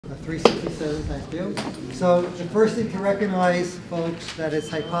367, thank you. So the first thing to recognize, folks, that it's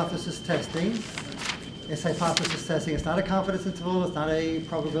hypothesis testing. It's hypothesis testing. It's not a confidence interval. It's not a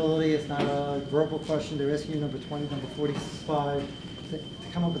probability. It's not a verbal question. They're asking you number 20, number 45 to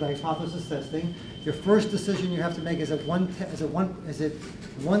come up with a hypothesis testing. Your first decision you have to make is it one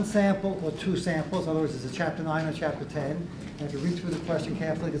sample or two samples? In other words, is it chapter 9 or chapter 10? And if you read through the question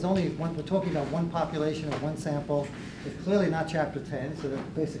carefully, there's only one. We're talking about one population or one sample. It's clearly not chapter 10, so the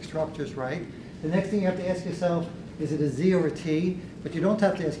basic structure is right. The next thing you have to ask yourself, is it a Z or a T? But you don't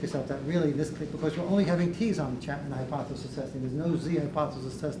have to ask yourself that really in this case, because we're only having T's on the in the hypothesis testing. There's no Z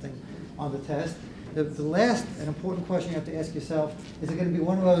hypothesis testing on the test. The last and important question you have to ask yourself, is it going to be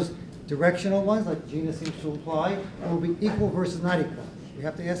one of those directional ones, like Gina seems to imply, or will it be equal versus not equal? We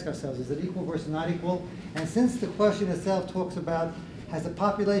have to ask ourselves, is it equal versus not equal? And since the question itself talks about, has the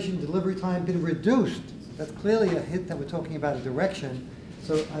population delivery time been reduced? That's clearly a hint that we're talking about a direction.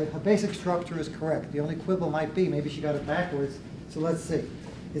 So her basic structure is correct. The only quibble might be, maybe she got it backwards. So let's see.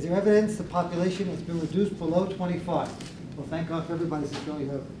 Is there evidence the population has been reduced below 25? Well, thank God for everybody.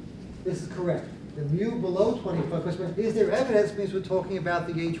 This is correct. The mu below 25, because is there evidence means we're talking about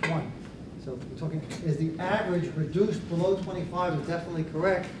the H1. So we're talking, is the average reduced below 25 is definitely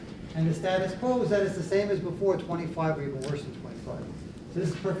correct. And the status quo is that it's the same as before, 25 or even worse than 25. So this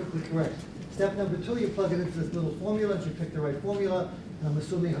is perfectly correct. Step number 2, you plug it into this little formula, and you pick the right formula. And I'm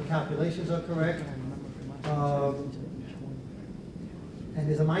assuming her calculations are correct. And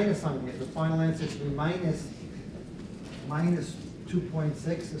there's a minus sign here. The final answer should be minus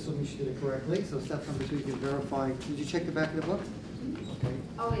 2.6, assuming she did it correctly. So step number 2, you can verify. Did you check the back of the book? Okay.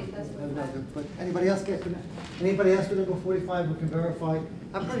 Oh wait, that's what But anybody else with number 45 who can verify?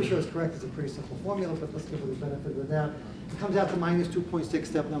 I'm pretty sure it's correct. It's a pretty simple formula, but let's give her the benefit of the doubt. It comes out to minus 2.6,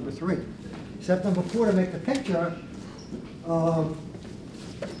 step number 3. Step number 4, to make the picture,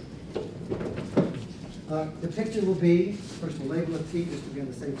 the picture will be, first we'll label a T just to be on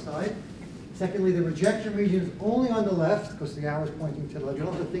the safe side. Secondly, the rejection region is only on the left because the arrow is pointing to the left. You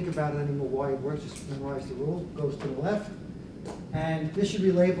don't have to think about it anymore why it works, just memorize the rule. It goes to the left. And this should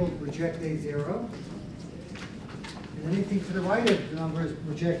be labeled reject A0. And anything to the right of the number is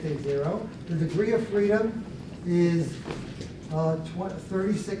reject A0. The degree of freedom is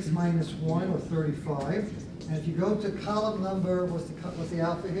 36 minus 1, or 35. And if you go to column number, what's the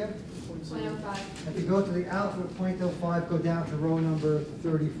alpha here? 0.05. If you go to the alpha 0.05, go down to row number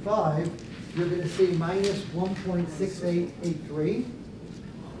 35, you're going to see minus 1.6883,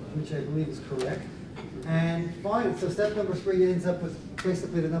 which I believe is correct. And fine, so step number 3 ends up with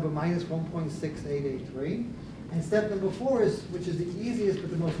basically the number minus 1.6883. And step number 4 is, which is the easiest but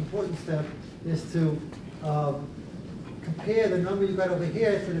the most important step, is to compare the number you got over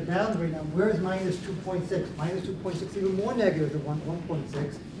here to the boundary number. Where is minus 2.6? Minus 2.6 is even more negative than 1.6.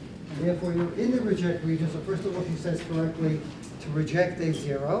 And therefore, you're in the reject region. So first of all, she says correctly to reject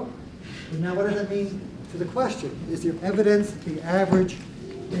A0. But now what does that mean to the question? Is there evidence that the average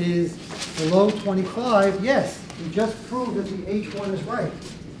is below 25? Yes. We just proved that the H1 is right.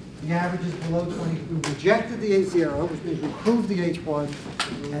 The average is below 20. We rejected the A0, which means we proved the H1,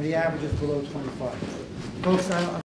 and the average is below 25. Folks,